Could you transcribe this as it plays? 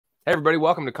Hey, everybody,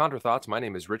 welcome to Contra Thoughts. My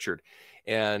name is Richard,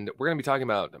 and we're going to be talking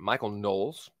about Michael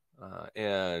Knowles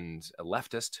and a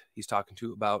leftist he's talking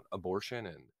to about abortion.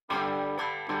 And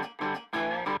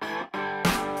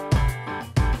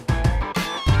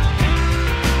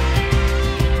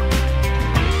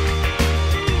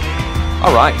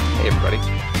all right, hey, everybody.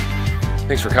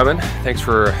 Thanks for coming. Thanks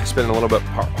for spending a little bit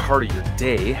part of your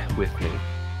day with me.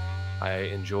 I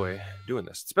enjoy doing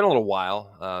this. It's been a little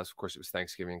while. Of course, it was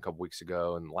Thanksgiving a couple weeks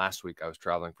ago, and last week I was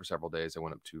traveling for several days. I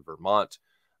went up to Vermont.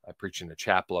 I preached in a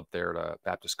chapel up there at a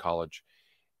Baptist college,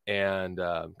 and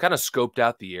kind of scoped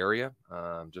out the area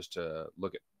just to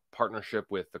look at partnership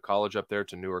with the college up there.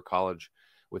 It's a newer college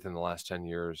within the last 10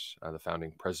 years. The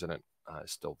founding president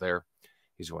is still there.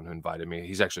 He's the one who invited me.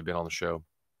 He's actually been on the show,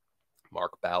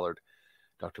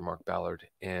 Dr. Mark Ballard.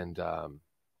 And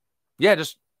yeah,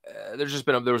 just there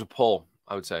was a pull,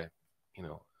 I would say,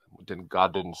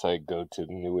 God didn't say go to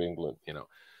New England,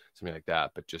 something like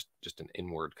that, but just an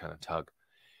inward kind of tug.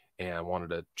 And I wanted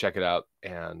to check it out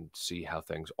and see how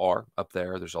things are up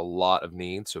there. There's a lot of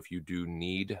need. So if you do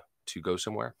need to go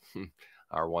somewhere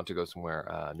or want to go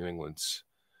somewhere, New England's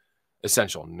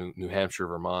essential. New Hampshire,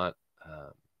 Vermont,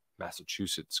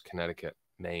 Massachusetts, Connecticut,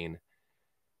 Maine.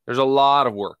 There's a lot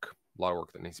of work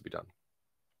that needs to be done.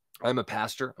 I'm a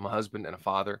pastor. I'm a husband and a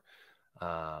father.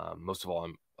 Most of all,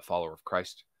 I'm a follower of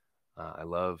Christ. I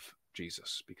love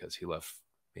Jesus because he loved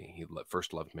me. He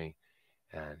first loved me,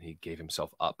 and he gave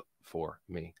himself up for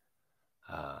me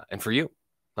and for you,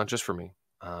 not just for me,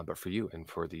 but for you and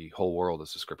for the whole world,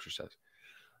 as the scripture says.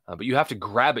 But you have to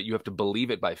grab it. You have to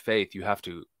believe it by faith. You have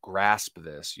to grasp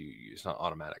this. It's not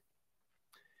automatic.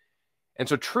 And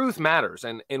so truth matters.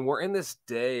 And we're in this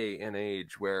day and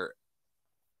age where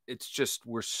it's just,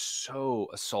 we're so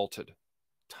assaulted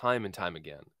time and time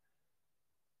again.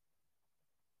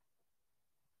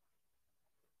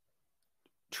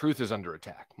 Truth is under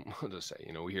attack. I'll just say,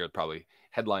 we hear probably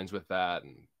headlines with that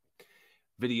and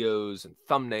videos and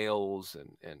thumbnails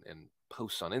and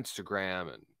posts on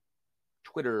Instagram and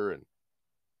Twitter and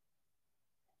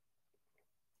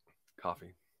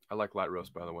coffee. I like light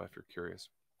roast, by the way, if you're curious.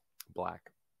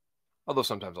 Black. Although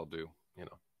sometimes I'll do,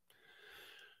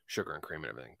 sugar and cream and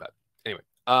everything. But anyway,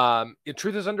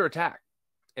 truth is under attack.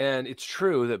 And it's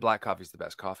true that black coffee is the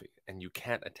best coffee. And you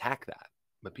can't attack that.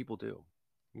 But people do.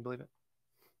 Can you believe it?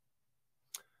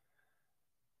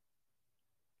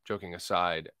 Joking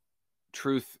aside,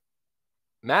 truth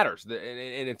matters. And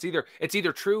it's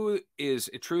either truth is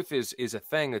a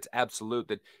thing that's absolute,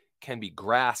 that can be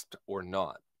grasped or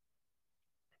not.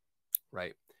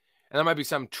 Right? And there might be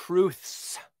some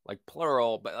truths, like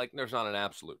plural, but like there's not an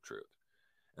absolute truth.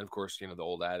 And of course, the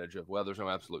old adage of, well, there's no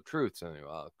absolute truths. And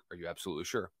well, are you absolutely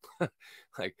sure?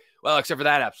 Like, well, except for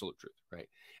that absolute truth, right?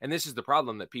 And this is the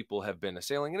problem that people have been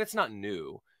assailing, and it's not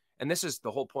new. And this is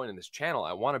the whole point in this channel.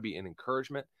 I want to be an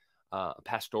encouragement, a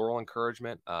pastoral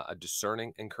encouragement, a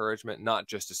discerning encouragement, not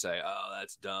just to say, oh,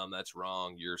 that's dumb, that's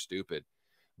wrong, you're stupid,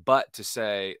 but to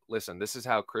say, listen, this is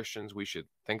how Christians, we should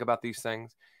think about these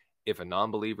things. If a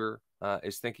non-believer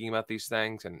is thinking about these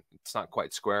things and it's not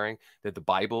quite squaring, that the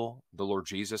Bible, the Lord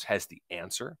Jesus has the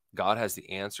answer. God has the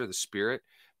answer. The Spirit,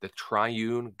 the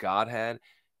triune Godhead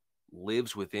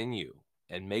lives within you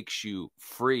and makes you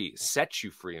free, sets you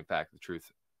free. In fact, the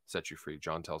truth sets you free,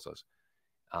 John tells us,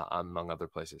 among other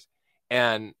places.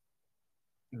 And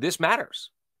this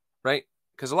matters, right?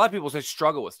 Because a lot of people, they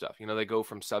struggle with stuff. They go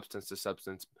from substance to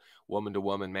substance, woman to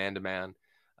woman, man to man.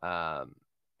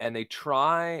 And they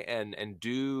try and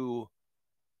do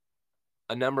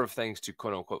a number of things to,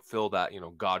 quote unquote, fill that,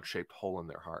 God-shaped hole in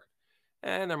their heart.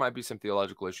 And there might be some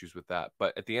theological issues with that.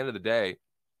 But at the end of the day,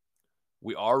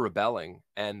 we are rebelling,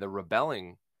 and the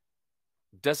rebelling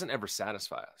doesn't ever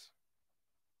satisfy us.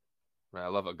 Right? I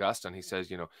love Augustine. He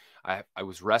says, I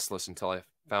was restless until I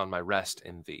found my rest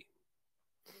in thee.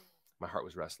 My heart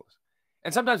was restless.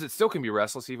 And sometimes it still can be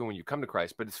restless even when you come to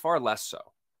Christ, but it's far less so.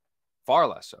 Far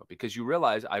less so, because you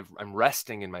realize I'm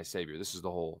resting in my Savior. This is the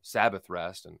whole Sabbath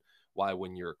rest, and why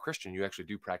when you're a Christian, you actually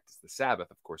do practice the Sabbath.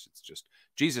 Of course, it's just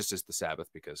Jesus is the Sabbath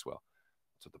because, well,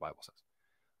 that's what the Bible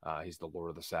says. He's the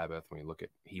Lord of the Sabbath. When you look at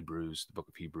Hebrews, the book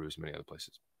of Hebrews, many other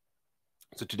places.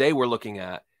 So today we're looking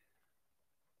at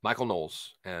Michael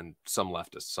Knowles and some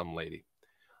leftist, some lady.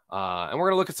 And we're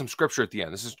going to look at some scripture at the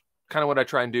end. This is kind of what I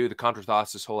try and do, the Contra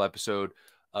Thoughts, this whole episode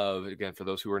of, again, for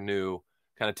those who are new,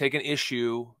 kind of take an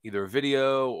issue, either a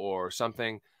video or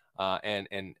something,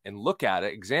 and look at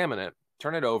it, examine it,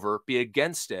 turn it over, be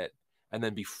against it, and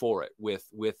then be for it with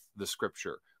the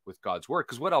scripture, with God's word.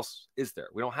 Because what else is there?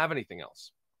 We don't have anything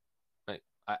else. Right?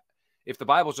 If the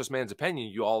Bible's just man's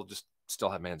opinion, you all just still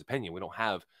have man's opinion. We don't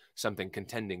have something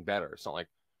contending better. It's not like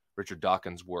Richard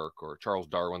Dawkins' work or Charles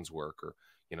Darwin's work or,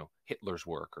 you know, Hitler's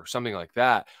work or something like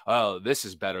that. Oh, this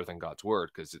is better than God's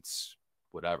word because it's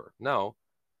whatever. No,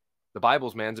 the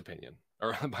Bible's man's opinion,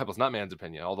 or the Bible's not man's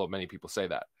opinion, although many people say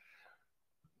that.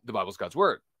 The Bible's God's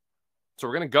word. So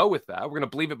we're going to go with that. We're going to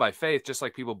believe it by faith, just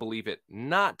like people believe it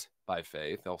not by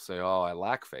faith. They'll say, oh, I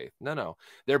lack faith. No.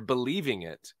 They're believing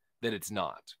it that it's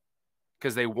not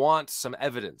because they want some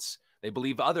evidence. They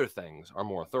believe other things are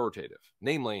more authoritative,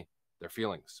 namely their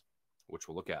feelings, which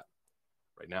we'll look at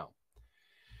right now.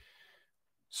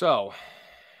 So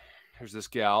here's this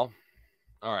gal.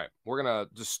 All right, we're going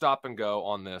to just stop and go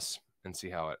on this and see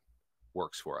how it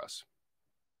works for us.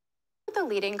 What the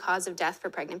leading cause of death for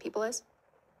pregnant people is?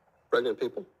 Pregnant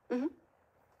people? Mm-hmm.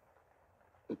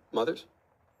 Mothers?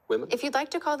 Women? If you'd like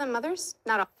to call them mothers,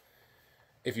 not all.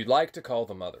 If you'd like to call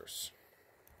them mothers.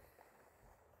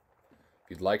 If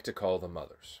you'd like to call them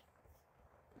mothers.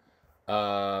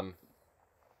 Yeah,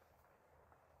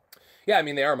 I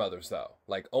mean, they are mothers, though.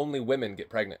 Like, only women get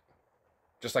pregnant.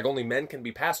 Just like only men can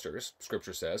be pastors,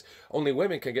 Scripture says. Only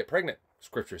women can get pregnant,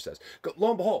 Scripture says. Lo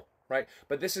and behold, right?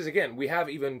 But this is, again, we have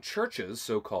even churches,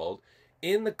 so-called,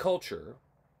 in the culture,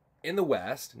 in the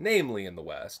West, namely in the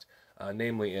West,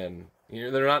 namely in, you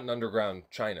know, they're not in underground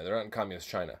China. They're not in communist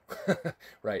China,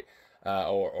 right?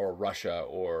 Or Russia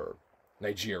or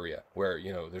Nigeria, where,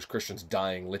 you know, there's Christians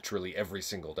dying literally every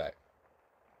single day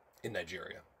in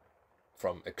Nigeria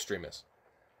from extremists,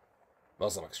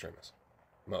 Muslim extremists,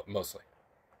 mostly.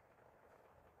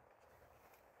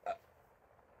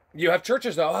 You have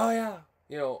churches, though. Oh, yeah.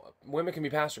 You know, women can be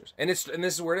pastors. And this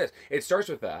is where it is. It starts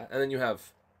with that. And then you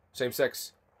have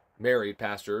same-sex married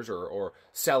pastors or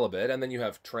celibate. And then you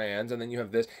have trans. And then you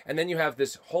have this. And then you have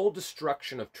this whole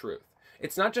destruction of truth.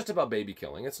 It's not just about baby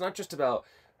killing. It's not just about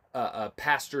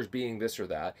pastors being this or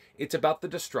that. It's about the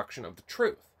destruction of the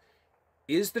truth.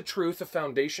 Is the truth a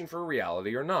foundation for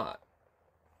reality or not?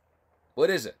 What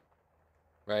is it?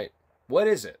 Right? What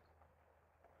is it?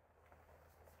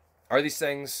 Are these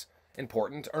things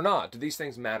important or not? Do these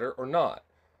things matter or not?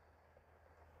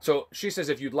 So she says,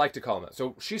 if you'd like to call them that.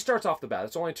 So she starts off the bat.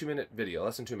 It's only a 2-minute video,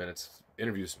 less than 2 minutes.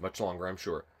 Interview's much longer, I'm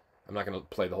sure. I'm not going to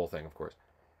play the whole thing, of course.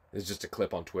 It's just a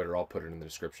clip on Twitter. I'll put it in the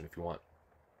description if you want.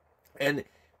 And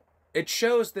it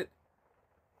shows that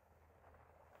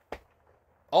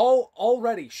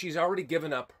already she's already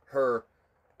given up her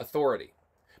authority.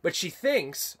 But she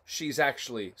thinks she's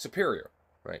actually superior,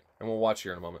 right? And we'll watch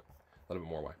here in a moment. A little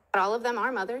bit more why. Not all of them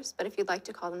are mothers, but if you'd like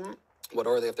to call them that. What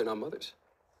are they if they're not mothers?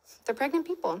 They're pregnant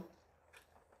people.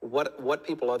 What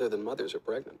people other than mothers are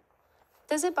pregnant?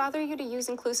 Does it bother you to use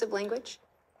inclusive language?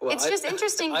 Well, It's just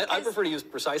interesting. I prefer to use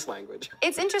precise language.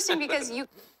 It's interesting because you...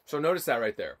 So notice that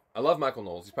right there. I love Michael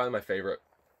Knowles. He's probably my favorite.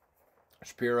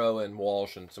 Shapiro and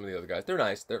Walsh and some of the other guys. They're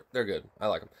nice. They're good. I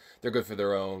like them. They're good for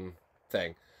their own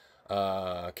thing.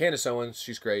 Candace Owens,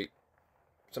 she's great.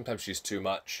 Sometimes she's too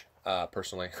much.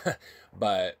 Personally,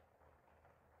 but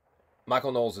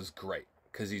Michael Knowles is great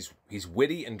because he's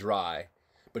witty and dry,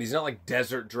 but he's not like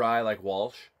desert dry like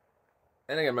Walsh.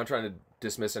 And again, I'm not trying to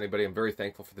dismiss anybody. I'm very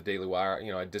thankful for the Daily Wire.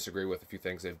 You know, I disagree with a few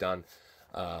things they've done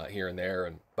here and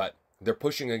there, but they're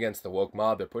pushing against the woke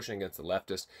mob. They're pushing against the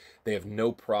leftists. They have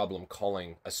no problem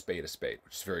calling a spade,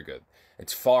 which is very good.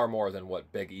 It's far more than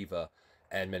what Big Eva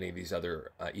and many of these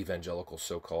other evangelical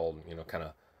so-called, you know, kind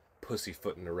of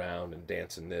pussyfooting around and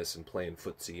dancing this and playing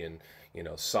footsie and, you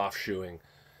know, soft shoeing.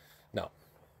 No,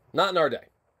 not in our day.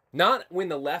 Not when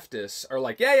the leftists are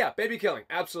like, yeah, baby killing,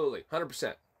 absolutely,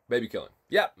 100%, baby killing.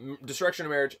 Yeah, destruction of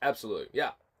marriage, absolutely.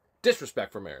 Yeah,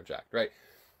 disrespect for Marriage Act, right?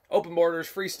 Open borders,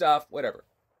 free stuff, whatever.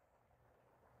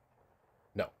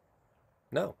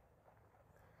 No.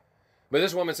 But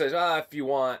this woman says, if you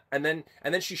want, and then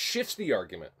she shifts the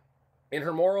argument in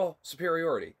her moral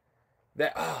superiority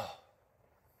that,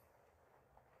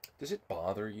 does it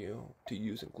bother you to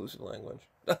use inclusive language?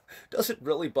 Does it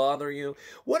really bother you?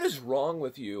 What is wrong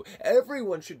with you?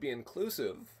 Everyone should be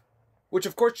inclusive. Which,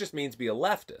 of course, just means be a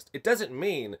leftist. It doesn't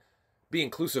mean be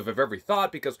inclusive of every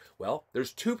thought because, well,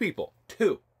 there's two people,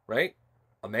 right?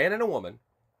 A man and a woman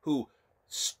who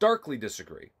starkly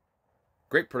disagree.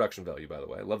 Great production value, by the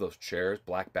way. I love those chairs.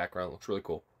 Black background. Looks really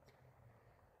cool.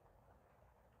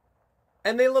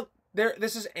 And they look,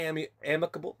 this is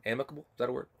amicable. Amicable? Is that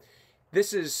a word?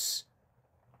 This is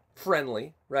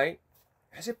friendly, right?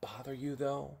 Does it bother you,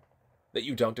 though, that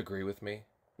you don't agree with me?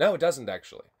 No, it doesn't,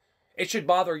 actually. It should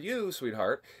bother you,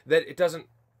 sweetheart, that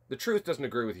the truth doesn't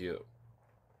agree with you.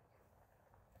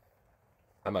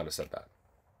 I might have said that.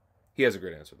 He has a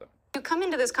great answer, though. You come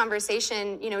into this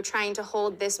conversation, trying to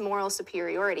hold this moral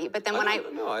superiority, but then I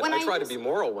try to be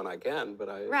moral when I can, but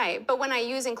Right, but when I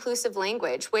use inclusive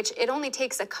language, which it only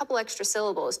takes a couple extra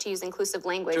syllables to use inclusive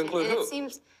language, To include and who? it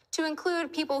seems to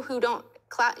include people who don't,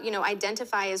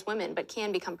 identify as women but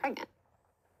can become pregnant.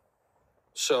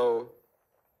 So,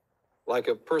 like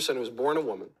a person who's born a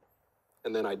woman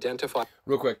and then identify.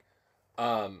 Real quick,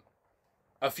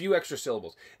 a few extra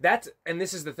syllables. And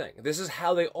this is the thing. This is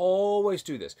how they always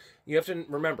do this. You have to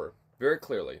remember very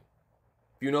clearly.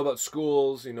 If you know about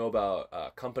schools, you know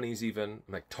about companies, even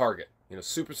like Target.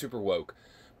 Super super woke.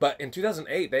 But in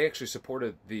 2008, they actually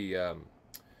supported the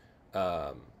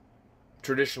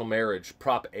traditional marriage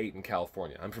Prop 8 in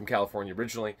California. I'm from California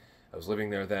originally. I was living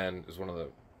there then. It was one of the,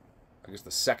 I guess, the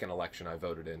second election I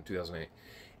voted in 2008,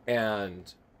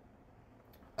 and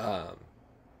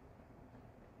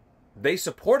they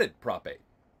supported Prop 8,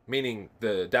 meaning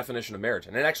the definition of marriage,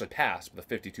 and it actually passed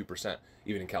with a 52%,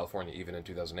 even in California, even in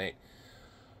 2008.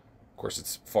 Of course,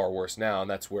 it's far worse now, and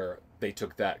that's where they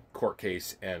took that court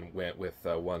case and went with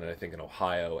one, I think, in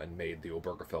Ohio, and made the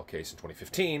Obergefell case in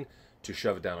 2015 to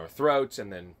shove it down our throats,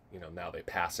 and then now they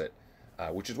pass it,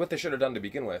 which is what they should have done to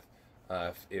begin with,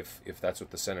 if that's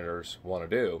what the senators want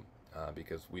to do,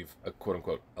 because we've quote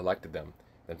unquote elected them,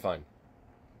 then fine.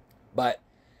 But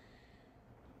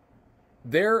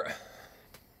they're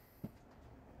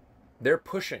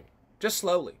pushing just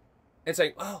slowly and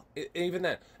saying, oh, even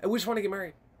then, we just want to get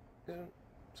married.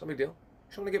 It's no big deal.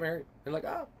 Just want to get married. And like,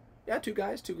 oh, yeah, 2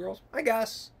 guys, 2 girls, I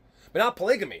guess. But not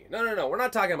polygamy. No. We're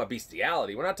not talking about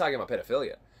bestiality. We're not talking about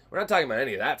pedophilia. We're not talking about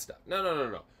any of that stuff.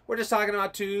 No. We're just talking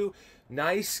about 2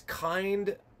 nice,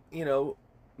 kind,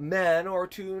 men or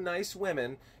 2 nice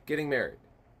women getting married.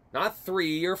 Not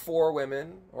 3 or 4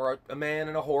 women, or a man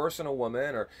and a horse and a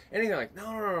woman, or anything like,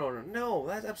 no,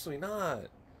 that's absolutely not.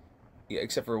 Yeah,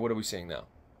 except for, what are we seeing now?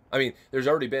 I mean, there's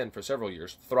already been, for several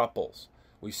years, thruples.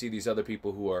 We see these other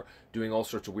people who are doing all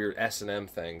sorts of weird S&M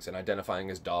things and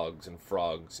identifying as dogs and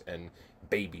frogs and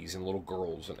babies and little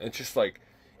girls. And it's just like,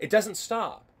 it doesn't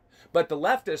stop. But the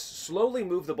leftists slowly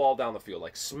move the ball down the field,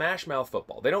 like smash mouth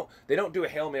football. They don't do a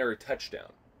Hail Mary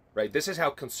touchdown, right? This is how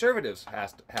conservatives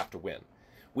have to win.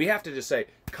 We have to just say,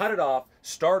 cut it off,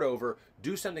 start over,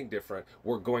 do something different.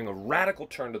 We're going a radical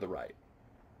turn to the right.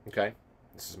 Okay?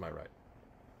 This is my right.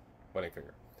 Wedding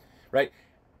finger. Right?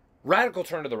 Radical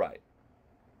turn to the right.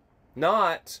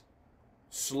 Not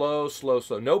slow.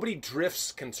 Nobody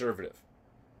drifts conservative.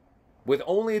 With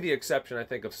only the exception, I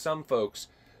think, of some folks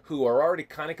who are already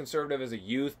kind of conservative as a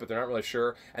youth, but they're not really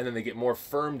sure, and then they get more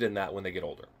firmed in that when they get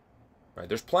older. Right?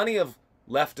 There's plenty of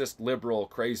leftist, liberal,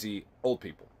 crazy old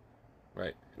people.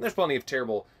 Right? And there's plenty of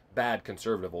terrible, bad,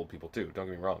 conservative old people too, don't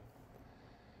get me wrong.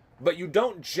 But you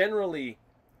don't generally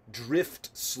drift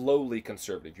slowly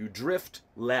conservative. You drift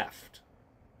left.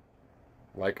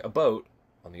 Like a boat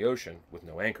on the ocean with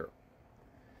no anchor.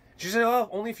 She said, oh,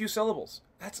 only a few syllables.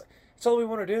 That's all we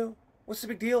want to do. What's the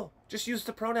big deal? Just use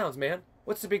the pronouns, man.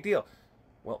 What's the big deal?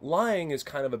 Well, lying is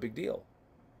kind of a big deal.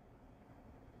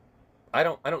 I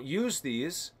don't use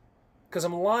these because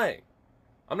I'm lying.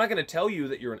 I'm not going to tell you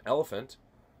that you're an elephant,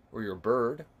 or you're a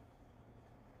bird,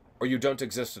 or you don't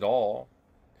exist at all,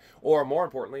 or more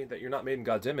importantly, that you're not made in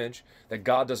God's image, that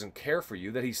God doesn't care for you,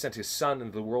 that He sent His Son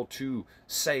into the world to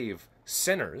save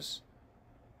sinners,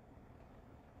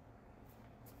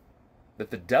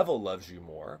 that the devil loves you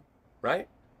more, right?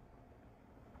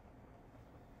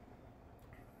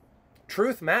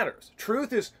 Truth matters.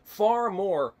 Truth is far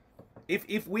more.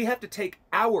 If we have to take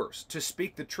hours to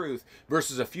speak the truth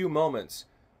versus a few moments,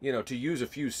 to use a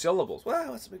few syllables,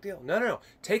 well, what's the big deal? No.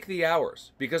 Take the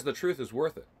hours, because the truth is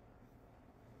worth it.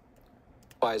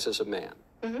 As a man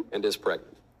and is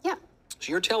pregnant. Yeah.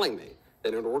 So you're telling me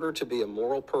that in order to be a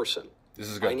moral person, This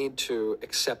is good. I need to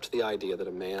accept the idea that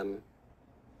a man,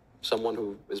 someone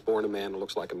who is born a man and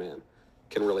looks like a man,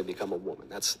 can really become a woman.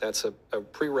 That's a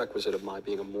prerequisite of my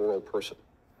being a moral person.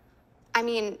 I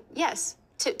mean, yes.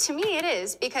 To me, it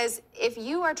is, because if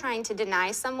you are trying to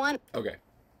deny someone... Okay.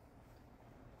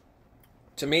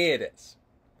 To me, it is.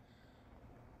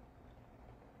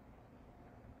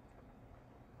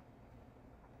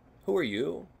 Who are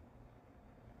you?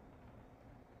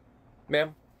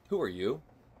 Ma'am, who are you?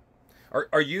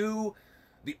 Are you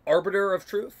the arbiter of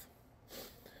truth?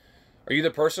 Are you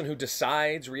the person who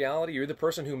decides reality? Are you the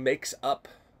person who makes up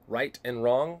right and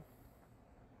wrong?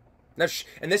 Now,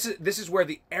 and this is where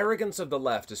the arrogance of the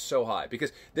left is so high,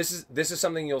 because this is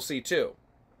something you'll see too,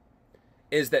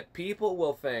 is that people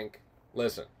will think,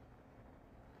 listen,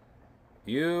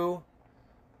 you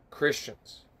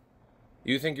Christians,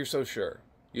 you think you're so sure.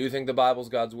 You think the Bible's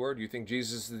God's word? You think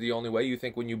Jesus is the only way? You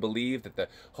think when you believe that the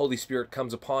Holy Spirit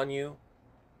comes upon you?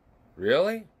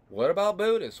 Really? What about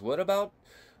Buddhists? What about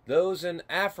those in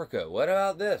Africa? What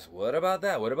about this? What about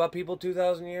that? What about people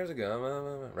 2,000 years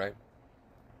ago? Right?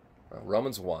 Well,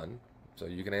 Romans 1, so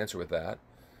you can answer with that.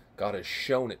 God has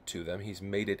shown it to them. He's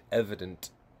made it evident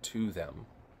to them.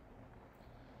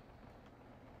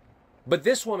 But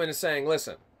this woman is saying,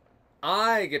 listen,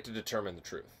 I get to determine the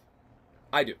truth.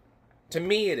 I do. To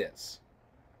me, it is.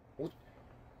 Well,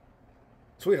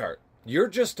 sweetheart, you're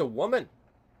just a woman.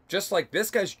 Just like this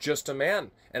guy's just a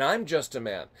man, and I'm just a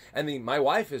man. And my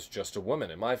wife is just a woman,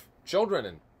 and my children,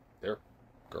 and they're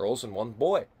girls and one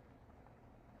boy.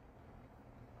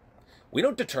 We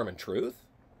don't determine truth.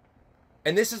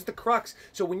 And this is the crux.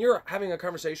 So when you're having a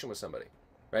conversation with somebody,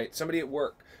 right? Somebody at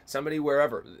work, somebody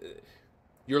wherever,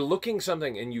 you're looking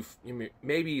something, and you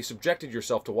maybe subjected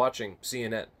yourself to watching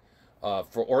CNN,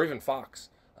 or even Fox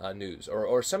News,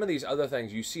 or some of these other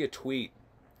things. You see a tweet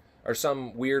or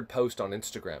some weird post on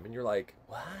Instagram, and you're like,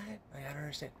 what? I don't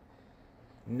understand.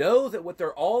 Know that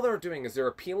all they're doing is they're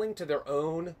appealing to their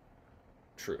own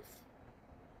truth,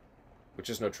 which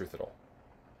is no truth at all.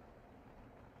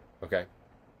 Okay?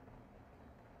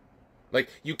 Like,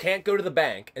 you can't go to the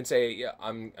bank and say, yeah,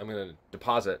 I'm going to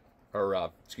deposit,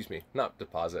 or, excuse me, not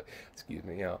deposit, excuse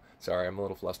me, sorry, I'm a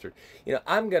little flustered.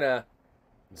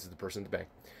 This is the person at the bank.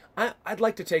 I'd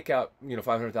like to take out,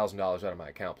 $500,000 out of my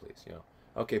account, please,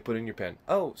 Okay, put in your pen.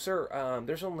 Oh, sir,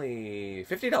 there's only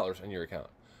 $50 in your account.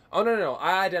 Oh, no.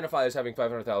 I identify as having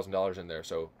 $500,000 in there,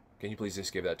 so can you please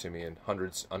just give that to me in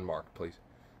hundreds unmarked, please?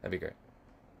 That'd be great.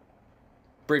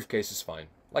 Briefcase is fine,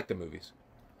 like the movies.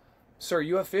 Sir,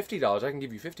 you have $50. I can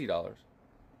give you $50.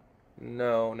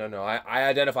 No. I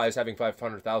identify as having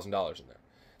 $500,000 in there.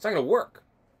 It's not going to work.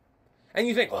 And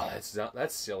you think, well,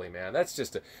 that's silly, man. That's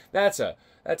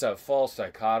a false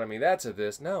dichotomy. That's a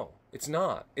this. No, it's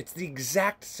not. It's the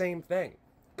exact same thing.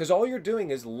 Because all you're doing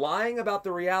is lying about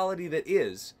the reality that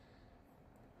is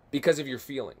because of your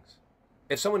feelings.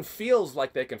 If someone feels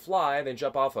like they can fly, then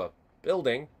jump off a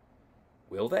building,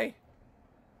 will they?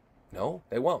 No,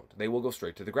 they won't. They will go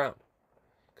straight to the ground.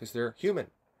 Because they're human.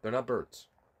 They're not birds.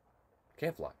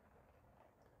 Can't fly.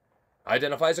 I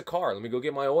identify as a car. Let me go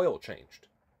get my oil changed.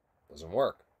 Doesn't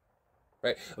work.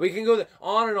 Right? We can go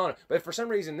on and on. But for some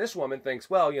reason, this woman thinks,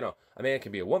 well, a man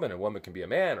can be a woman, a woman can be a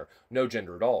man, or no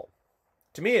gender at all.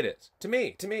 To me, it is. To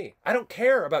me. I don't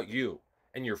care about you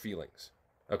and your feelings.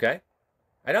 Okay?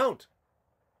 I don't.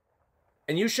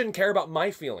 And you shouldn't care about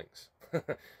my feelings.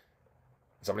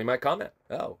 Somebody might comment,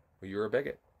 oh, well, you're a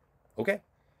bigot. Okay.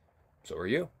 So are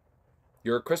you.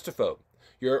 You're a Christophobe.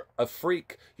 You're a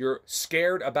freak. You're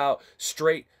scared about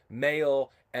straight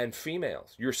male and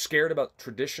females. You're scared about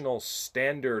traditional,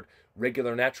 standard,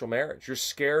 regular, natural marriage. You're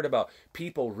scared about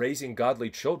people raising godly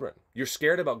children. You're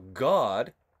scared about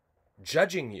God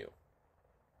judging you.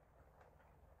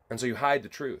 And so you hide the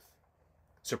truth.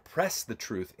 Suppress the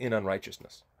truth in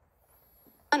unrighteousness.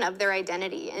 Of their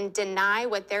identity and deny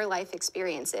what their life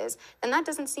experience is, then that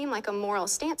doesn't seem like a moral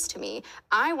stance to me.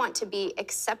 I want to be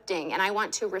accepting, and I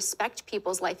want to respect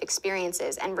people's life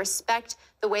experiences and respect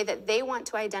the way that they want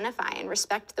to identify and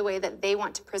respect the way that they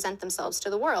want to present themselves to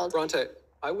the world. Bronte,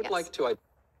 I would like to...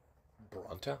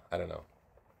 Bronte? I don't know.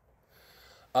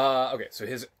 Okay, so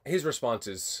his response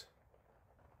is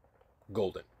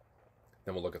golden.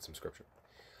 Then we'll look at some scripture.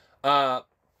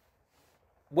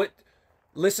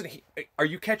 Listen, are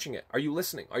you catching it? Are you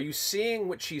listening? Are you seeing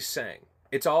what she's saying?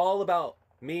 It's all about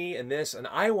me and this, and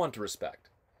I want to respect.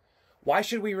 Why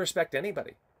should we respect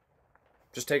anybody?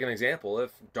 Just take an example.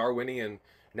 If Darwinian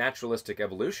naturalistic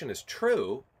evolution is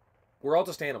true, we're all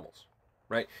just animals,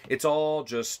 right? It's all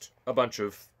just a bunch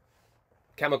of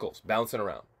chemicals bouncing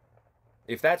around.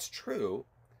 If that's true,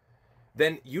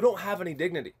 then you don't have any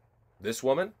dignity. This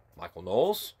woman, Michael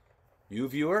Knowles, you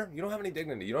viewer, you don't have any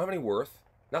dignity. You don't have any worth.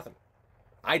 Nothing.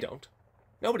 I don't.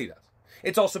 Nobody does.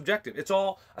 It's all subjective. It's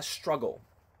all a struggle.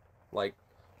 Like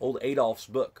old Adolf's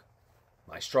book,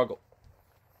 My Struggle.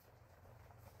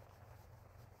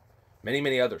 Many,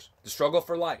 many others. The Struggle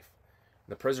for Life.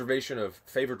 The Preservation of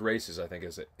Favored Races, I think,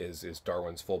 is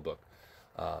Darwin's full book.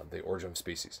 The Origin of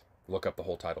Species. Look up the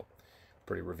whole title.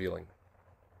 Pretty revealing.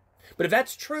 But if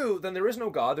that's true, then there is no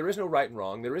God, there is no right and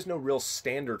wrong, there is no real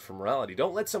standard for morality.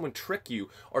 Don't let someone trick you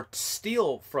or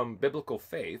steal from biblical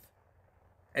faith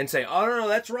and say, oh, no,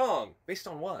 that's wrong. Based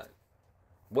on what?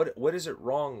 What is it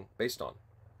wrong based on?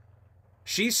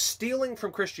 She's stealing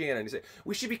from Christianity. Say,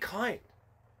 we should be kind.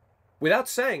 Without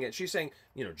saying it, she's saying,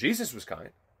 Jesus was kind.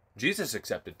 Jesus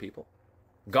accepted people.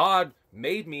 God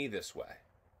made me this way,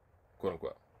 quote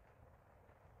unquote.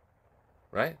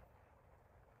 Right?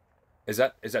 Is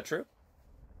that true?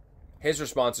 His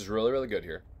response is really, really good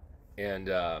here. And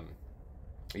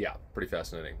yeah, pretty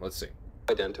fascinating. Let's see.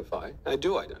 I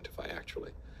do identify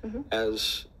actually,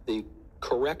 as the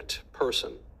correct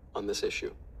person on this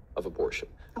issue of abortion.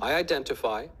 I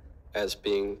identify as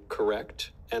being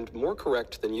correct and more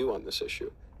correct than you on this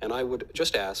issue. And I would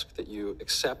just ask that you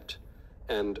accept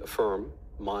and affirm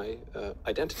my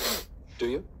identity. Do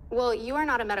you? Well, you are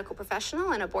not a medical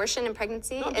professional, and abortion and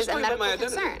pregnancy is a medical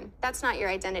concern. That's not your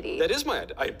identity. That is my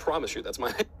identity. I promise you, that's my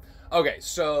identity. Okay,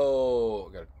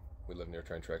 so we live near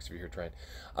train tracks. If you hear train,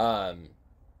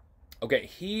 okay,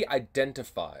 he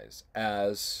identifies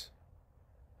as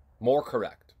more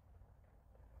correct.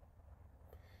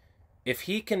 If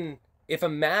a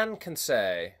man can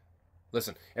say,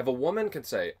 listen, if a woman can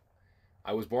say,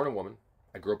 I was born a woman,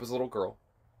 I grew up as a little girl,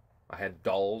 I had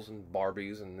dolls and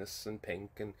Barbies and this and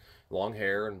pink and long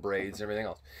hair and braids and everything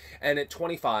else, and at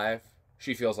 25,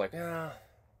 she feels like,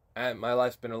 my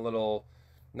life's been a little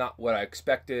not what I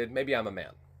expected, maybe I'm a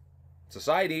man.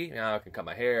 Society, I can cut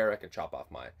my hair, I can chop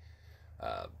off my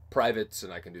privates,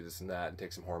 and I can do this and that and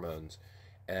take some hormones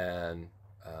and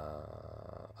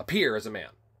appear as a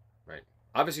man, right?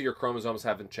 Obviously your chromosomes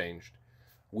haven't changed,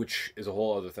 which is a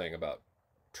whole other thing about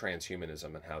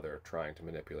transhumanism and how they're trying to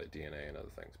manipulate DNA and other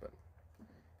things. But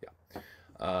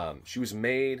yeah, she was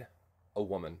made a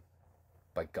woman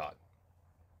by God.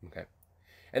 Okay,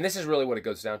 and this is really what it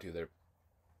goes down to. They're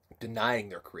denying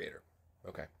their creator.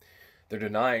 Okay, they're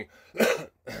denying the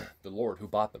Lord who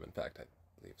bought them. In fact, I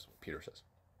believe is what Peter says.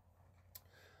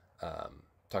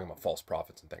 Talking about false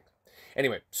prophets and things.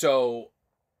 Anyway, so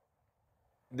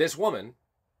this woman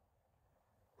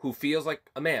who feels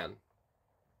like a man,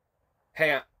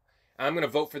 hey, I'm going to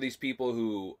vote for these people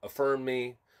who affirm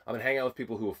me. I'm going to hang out with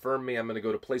people who affirm me. I'm going to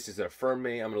go to places that affirm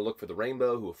me. I'm going to look for the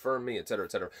rainbow who affirm me, etc.,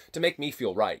 to make me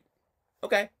feel right.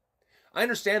 Okay, I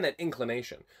understand that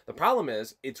inclination. The problem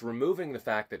is it's removing the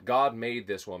fact that God made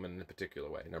this woman in a particular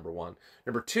way, number one.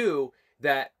 Number two,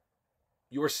 that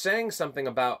you are saying something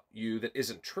about you that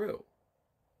isn't true,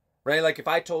 right? Like if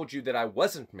I told you that I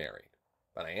wasn't married,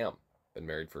 but I am, been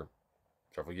married for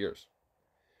several years.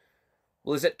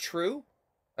 Well, is it true?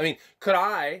 I mean,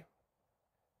 I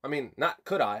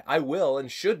will and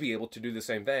should be able to do the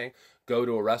same thing. Go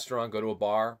to a restaurant, go to a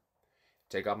bar,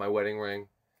 take off my wedding ring,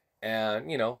 and,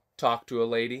 talk to a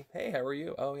lady. Hey, how are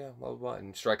you? Oh, yeah, blah, blah, blah.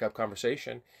 And strike up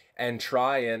conversation and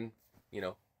try and,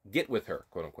 get with her,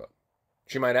 quote unquote.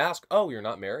 She might ask, oh, you're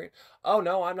not married? Oh,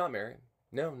 no, I'm not married.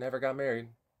 No, never got married.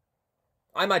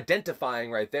 I'm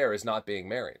identifying right there as not being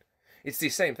married. It's the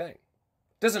same thing.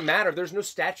 Doesn't matter. There's no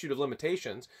statute of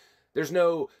limitations. There's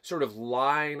no sort of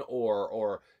line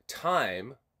or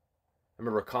time. I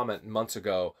remember a comment months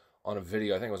ago on a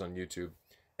video, I think it was on YouTube,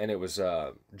 and it was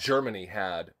Germany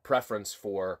had preference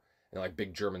for, like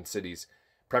big German cities,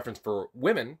 preference for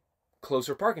women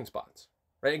closer parking spots.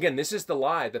 Right? Again, this is the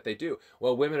lie that they do.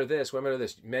 Well, women are this,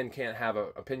 men can't have an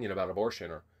opinion about abortion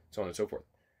or so on and so forth.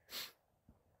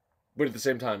 But at the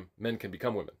same time, men can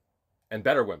become women and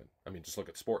better women. I mean, just look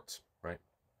at sports, right?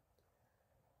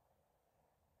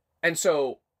 And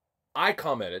so I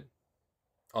commented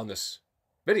on this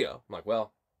video. I'm like,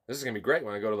 well, this is going to be great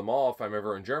when I go to the mall. If I'm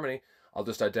ever in Germany, I'll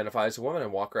just identify as a woman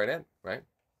and walk right in, right?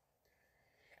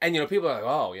 And, people are like,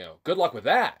 oh, good luck with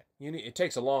that. It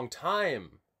takes a long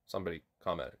time, somebody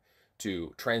commented,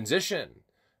 to transition,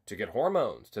 to get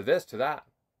hormones, to this, to that.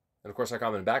 And of course I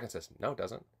commented back and says, no, it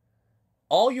doesn't.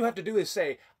 All you have to do is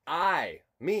say, I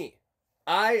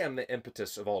am the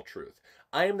impetus of all truth.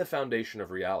 I am the foundation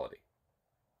of reality.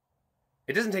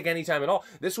 It doesn't take any time at all.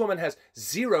 This woman has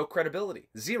zero credibility.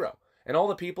 Zero. And all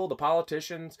the people, the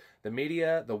politicians, the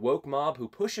media, the woke mob who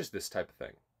pushes this type of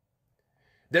thing.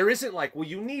 There isn't like, well,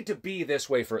 you need to be this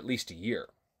way for at least a year.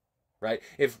 Right?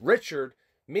 If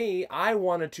I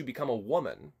wanted to become a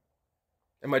woman,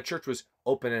 and my church was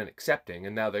open and accepting,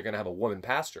 and now they're going to have a woman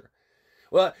pastor.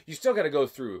 Well, you still got to go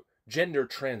through gender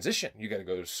transition. You got to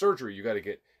go to surgery. You got to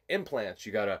get implants.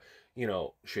 You got to,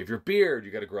 shave your beard.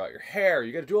 You got to grow out your hair.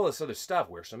 You got to do all this other stuff.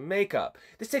 Wear some makeup.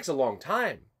 This takes a long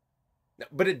time.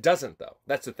 But it doesn't, though.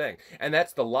 That's the thing. And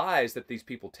that's the lies that these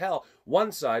people tell.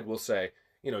 One side will say,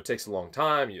 it takes a long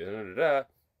time.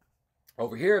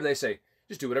 Over here, they say,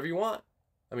 just do whatever you want.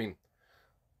 I mean,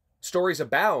 stories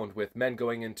abound with men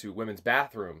going into women's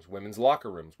bathrooms, women's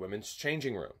locker rooms, women's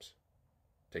changing rooms,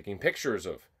 taking pictures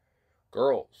of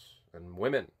girls and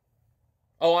women.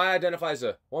 Oh, I identify as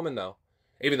a woman, though,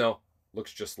 even though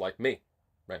looks just like me,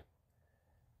 right?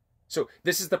 So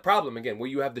this is the problem, again, where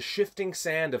you have the shifting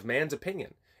sand of man's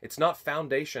opinion. It's not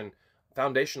foundational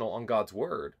on God's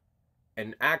word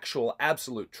and actual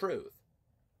absolute truth.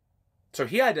 So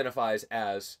he identifies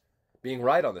as being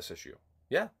right on this issue.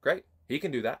 Yeah, great. He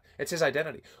can do that. It's his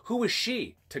identity. Who is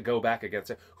she to go back against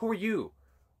it? Who are you,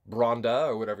 Bronda,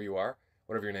 or whatever you are,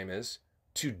 whatever your name is,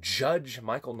 to judge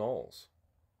Michael Knowles?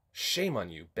 Shame on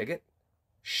you, bigot.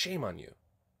 Shame on you.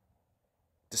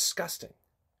 Disgusting.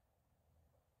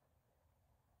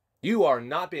 You are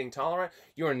not being tolerant.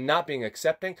 You are not being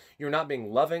accepting. You're not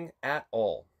being loving at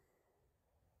all.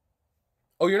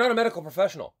 Oh, you're not a medical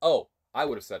professional. Oh, I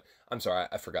would have said, I'm sorry,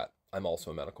 I forgot. I'm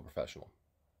also a medical professional.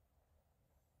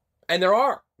 And there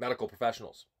are medical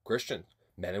professionals, Christians,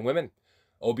 men and women,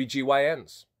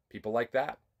 OBGYNs, people like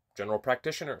that, general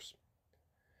practitioners,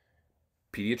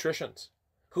 pediatricians,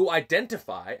 who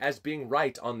identify as being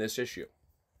right on this issue.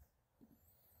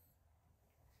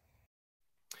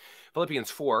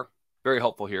 Philippians 4, very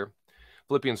helpful here.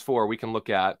 Philippians 4, we can look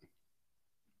at,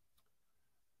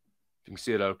 if you can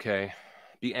see it okay,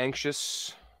 be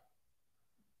anxious.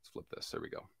 Let's flip this, there we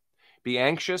go. Be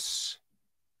anxious.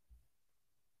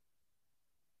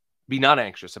 Be not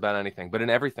anxious about anything, but in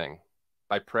everything,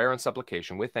 by prayer and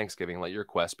supplication, with thanksgiving, let your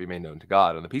requests be made known to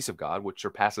God. And the peace of God, which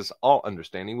surpasses all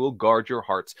understanding, will guard your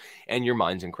hearts and your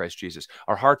minds in Christ Jesus.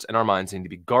 Our hearts and our minds need to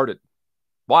be guarded.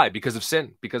 Why? Because of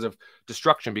sin, because of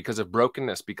destruction, because of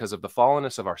brokenness, because of the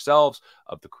fallenness of ourselves,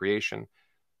 of the creation.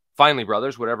 Finally,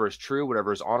 brothers, whatever is true,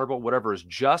 whatever is honorable, whatever is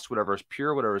just, whatever is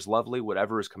pure, whatever is lovely,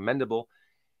 whatever is commendable,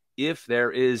 if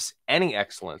there is any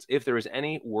excellence, if there is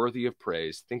any worthy of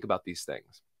praise, think about these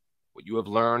things. What you have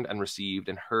learned and received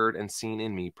and heard and seen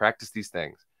in me, practice these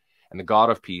things, and the God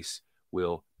of peace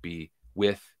will be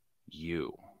with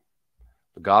you.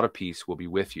 The God of peace will be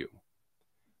with you.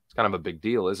 It's kind of a big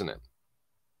deal, isn't it?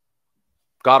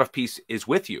 God of peace is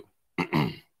with you.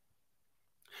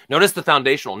 Notice the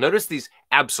foundational. Notice these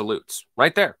absolutes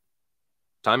right there,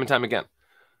 time and time again.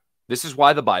 This is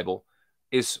why the Bible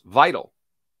is vital.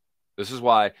 This is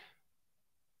why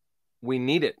we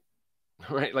need it,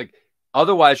 right? Like,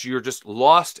 otherwise, you're just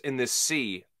lost in this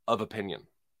sea of opinion.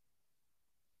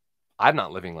 I'm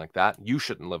not living like that. You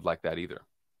shouldn't live like that either.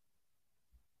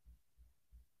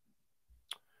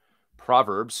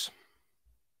 Proverbs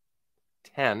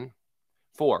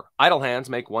 10:4. Idle hands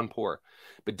make one poor,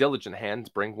 but diligent hands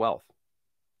bring wealth.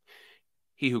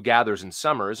 He who gathers in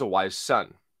summer is a wise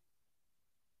son,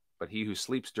 but he who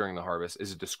sleeps during the harvest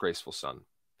is a disgraceful son.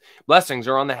 Blessings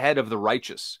are on the head of the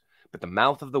righteous, but the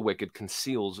mouth of the wicked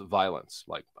conceals violence,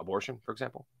 like abortion, for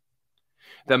example.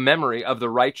 The memory of the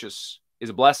righteous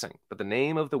is a blessing, but the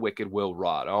name of the wicked will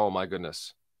rot. Oh, my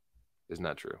goodness. Isn't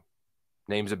that true?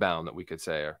 Names abound that we could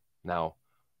say are now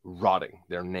rotting,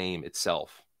 their name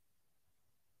itself.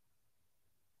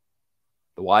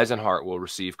 The wise in heart will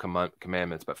receive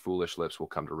commandments, but foolish lips will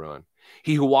come to ruin.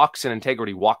 He who walks in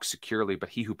integrity walks securely, but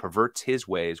he who perverts his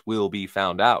ways will be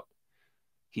found out.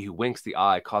 He who winks the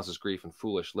eye causes grief, and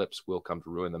foolish lips will come to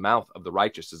ruin. The mouth of the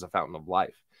righteous is a fountain of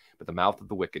life, but the mouth of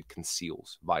the wicked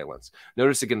conceals violence.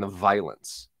 Notice again the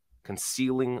violence,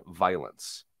 concealing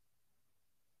violence.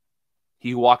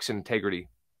 He who walks in integrity,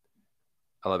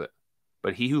 I love it,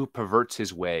 but he who perverts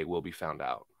his way will be found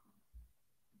out.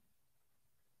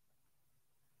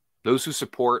 Those who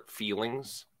support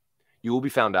feelings, you will be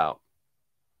found out.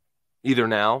 Either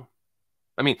now,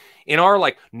 I mean, in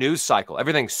our news cycle,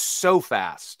 everything's so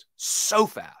fast, so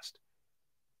fast.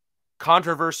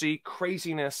 Controversy,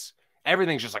 craziness,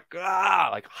 everything's just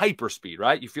like hyper speed,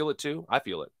 right? You feel it too? I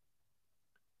feel it.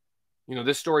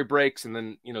 This story breaks and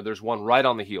then, there's one right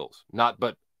on the heels, not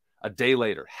but a day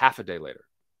later, half a day later.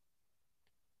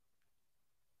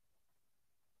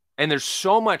 And there's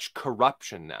so much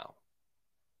corruption now.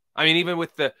 I mean, even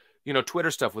with the,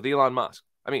 Twitter stuff with Elon Musk.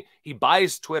 I mean, he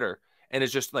buys Twitter and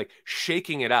is just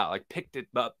shaking it out, picked it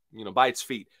up, by its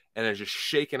feet, and is just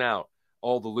shaking out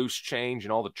all the loose change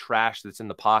and all the trash that's in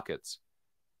the pockets.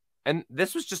 And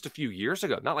this was just a few years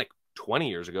ago, not 20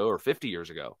 years ago or 50 years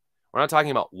ago. We're not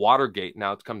talking about Watergate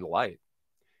now it's come to light.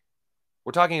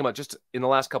 We're talking about just in the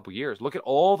last couple of years. Look at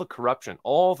all the corruption,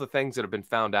 all the things that have been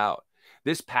found out.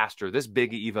 This pastor, this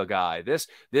big Eva guy, this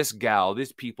gal,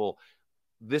 these people,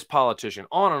 this politician,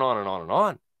 on and on and on and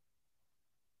on.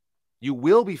 You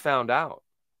will be found out.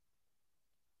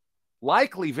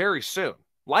 Likely very soon.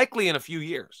 Likely in a few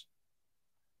years.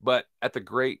 But at the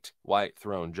great white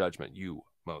throne judgment, you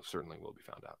most certainly will be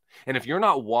found out. And if you're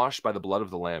not washed by the blood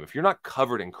of the Lamb, if you're not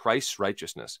covered in Christ's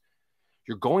righteousness,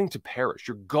 you're going to perish.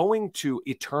 You're going to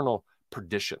eternal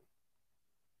perdition,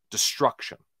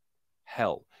 destruction,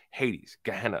 hell, Hades,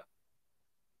 Gehenna.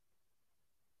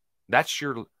 That's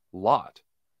your lot.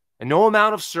 And no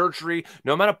amount of surgery,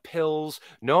 no amount of pills,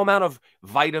 no amount of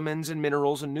vitamins and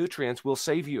minerals and nutrients will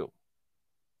save you.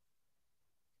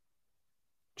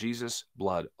 Jesus'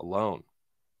 blood alone.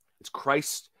 It's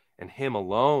Christ and him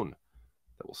alone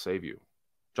that will save you.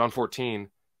 John 14,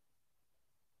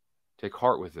 take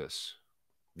heart with this,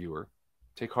 viewer.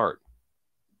 Take heart.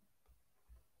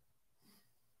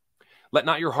 Let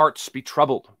not your hearts be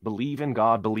troubled. Believe in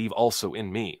God, believe also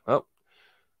in me. Oh,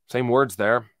 same words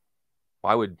there.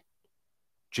 Why would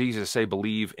Jesus say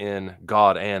believe in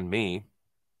God and me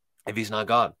if he's not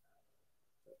God?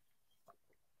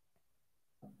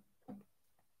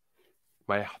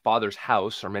 My Father's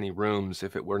house are many rooms.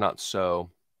 If it were not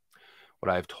so,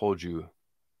 would I have told you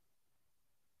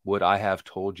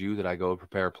that I go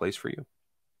prepare a place for you?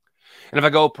 And if I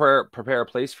go prepare a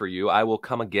place for you, I will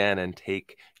come again and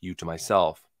take you to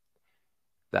myself,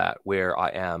 that where I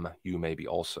am, you may be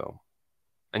also.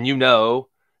 And you know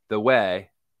the way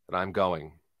that I'm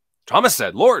going. Thomas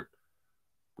said, Lord,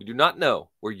 we do not know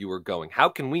where you are going. How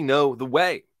can we know the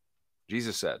way?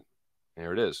 Jesus said,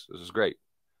 here it is. This is great.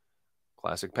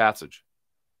 Classic passage.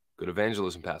 Good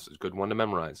evangelism passage. Good one to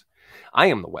memorize. I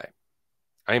am the way.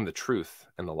 I am the truth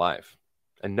and the life.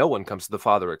 And no one comes to the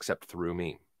Father except through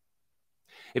me.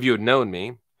 If you had known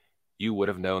me, you would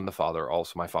have known the Father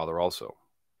also, my Father also.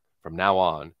 From now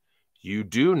on, you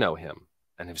do know him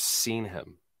and have seen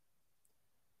him.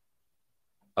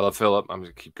 I love Philip. I'm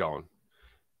going to keep going.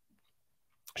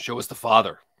 Show us the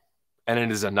Father, and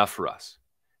it is enough for us.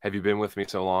 Have you been with me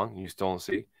so long? You still don't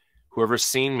see? Whoever's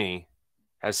seen me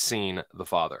has seen the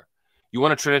Father. You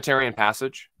want a Trinitarian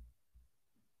passage?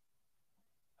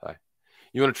 Hi.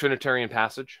 You want a Trinitarian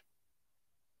passage?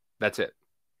 That's it,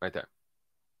 right there.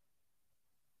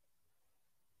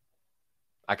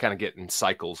 I kind of get in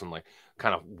cycles and like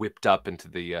kind of whipped up into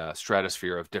the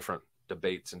stratosphere of different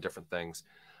debates and different things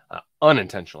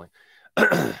unintentionally.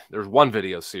 There's one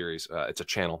video series. It's a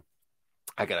channel.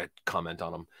 I got to comment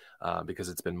on them because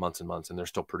it's been months and months and they're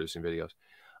still producing videos.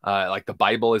 Like the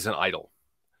Bible is an idol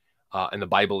and the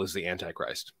Bible is the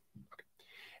Antichrist. Okay.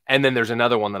 And then there's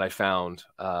another one that I found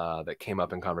that came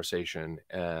up in conversation,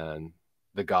 and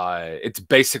the guy, it's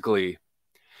basically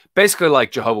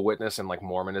like Jehovah's Witness and like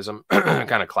Mormonism,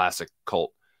 kind of classic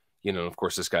cult. You know, of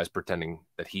course, this guy's pretending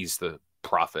that he's the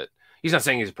prophet. He's not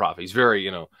saying he's a prophet. He's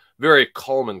very, very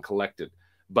calm and collected.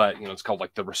 But, it's called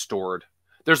like the restored.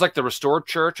 There's like the restored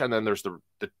church, and then there's the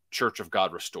Church of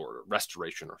God restored, or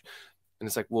restoration. And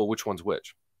it's like, well, which one's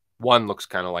which? One looks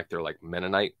kind of like they're like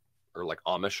Mennonite or like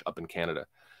Amish up in Canada.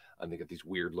 And they get these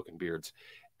weird looking beards.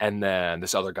 And then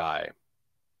this other guy,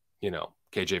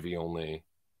 KJV only.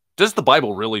 Does the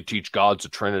Bible really teach God's a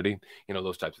Trinity?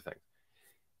 Those types of things.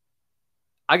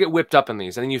 I get whipped up in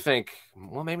these, and then you think,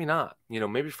 well, maybe not.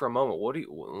 Maybe for a moment,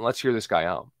 let's hear this guy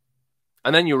out.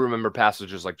 And then you remember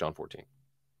passages like John 14.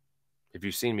 If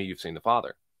you've seen me, you've seen the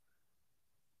Father.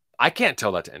 I can't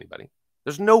tell that to anybody.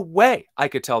 There's no way I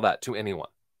could tell that to anyone.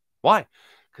 Why?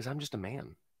 Because I'm just a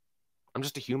man. I'm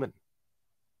just a human.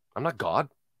 I'm not God.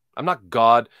 I'm not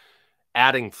God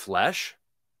adding flesh.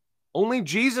 Only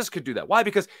Jesus could do that. Why?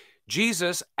 Because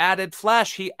Jesus added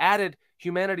flesh. He added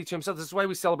humanity to himself. This is why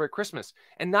we celebrate Christmas.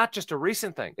 And not just a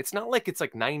recent thing. It's not like it's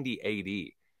like 90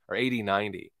 AD or 80,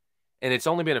 90. And it's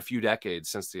only been a few decades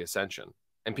since the ascension.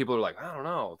 And people are like, I don't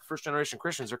know. First generation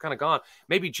Christians are kind of gone.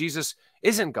 Maybe Jesus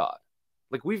isn't God.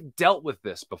 Like, we've dealt with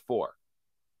this before.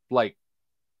 Like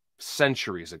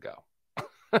centuries ago.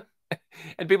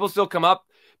 And people still come up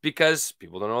because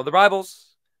people don't know the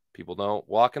Bibles. People don't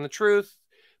walk in the truth.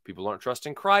 People aren't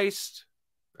trusting Christ.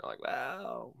 They're like,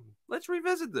 well, let's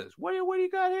revisit this. What do you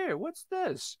got here? What's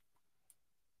this?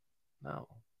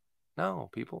 No,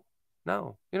 people.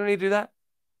 No, you don't need to do that.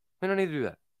 We don't need to do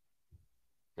that.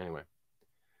 Anyway,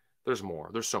 there's more.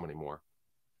 There's so many more.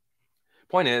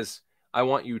 Point is, I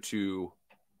want you to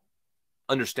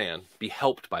understand, be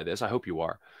helped by this. I hope you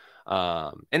are.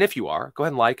 And if you are, go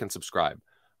ahead and like and subscribe.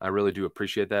 I really do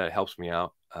appreciate that. It helps me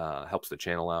out, helps the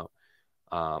channel out.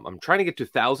 I'm trying to get to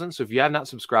 1,000. So if you have not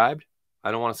subscribed,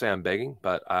 I don't want to say I'm begging,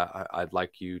 but I'd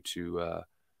like you to,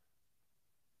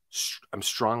 I'm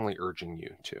strongly urging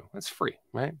you to. It's free,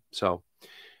 right? So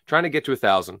trying to get to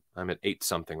 1,000. I'm at 8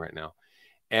 something right now.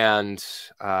 And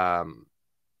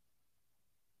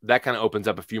that kind of opens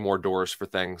up a few more doors for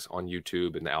things on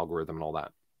YouTube and the algorithm and all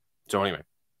that. So anyway,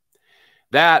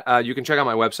 that you can check out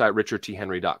my website,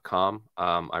 richardthenry.com.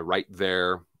 I write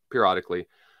there periodically.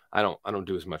 I don't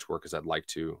do as much work as I'd like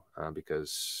to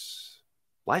because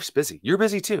life's busy. You're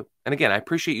busy too. And again, I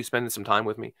appreciate you spending some time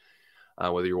with me,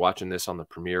 whether you're watching this on the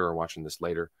premiere or watching this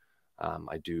later.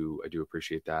 I do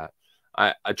appreciate that.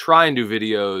 I try and do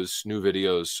new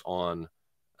videos on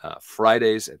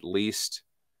Fridays at least.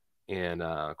 And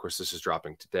of course, this is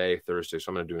dropping today, Thursday. So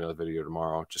I'm going to do another video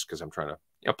tomorrow just because I'm trying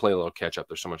to play a little catch up.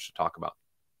 There's so much to talk about.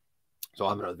 So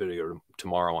I'll have another video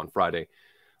tomorrow on Friday,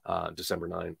 December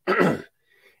 9.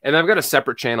 And I've got a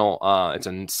separate channel. It's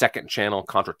a second channel,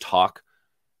 Contra Talk,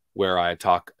 where I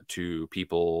talk to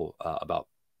people about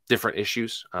different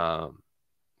issues, men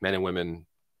and women,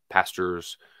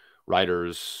 pastors,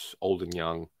 writers, old and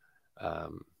young,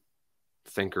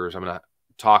 thinkers. I'm going to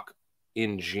talk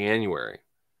in January.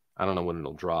 I don't know when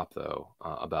it'll drop, though,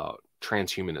 about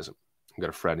transhumanism. I've got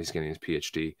a friend, he's getting his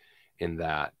PhD in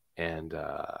that. And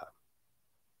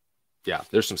yeah,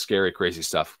 there's some scary, crazy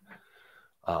stuff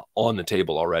on the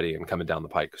table already and coming down the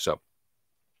pike. So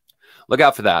look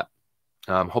out for that.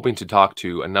 I'm hoping to talk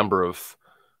to a number of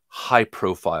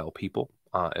high-profile people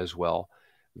as well.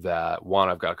 That one,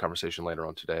 I've got a conversation later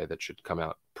on today that should come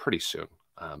out pretty soon.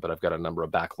 But I've got a number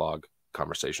of backlog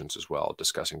conversations as well,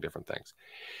 discussing different things.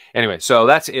 Anyway, so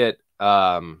that's it.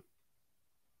 Nothing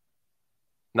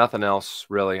else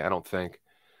really, I don't think.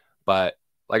 But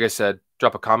like I said,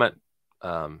 drop a comment.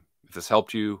 If this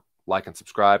helped you, like and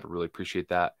subscribe. I really appreciate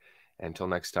that. And until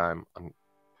next time, the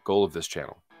goal of this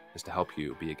channel is to help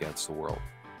you be against the world,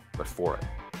 but for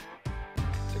it.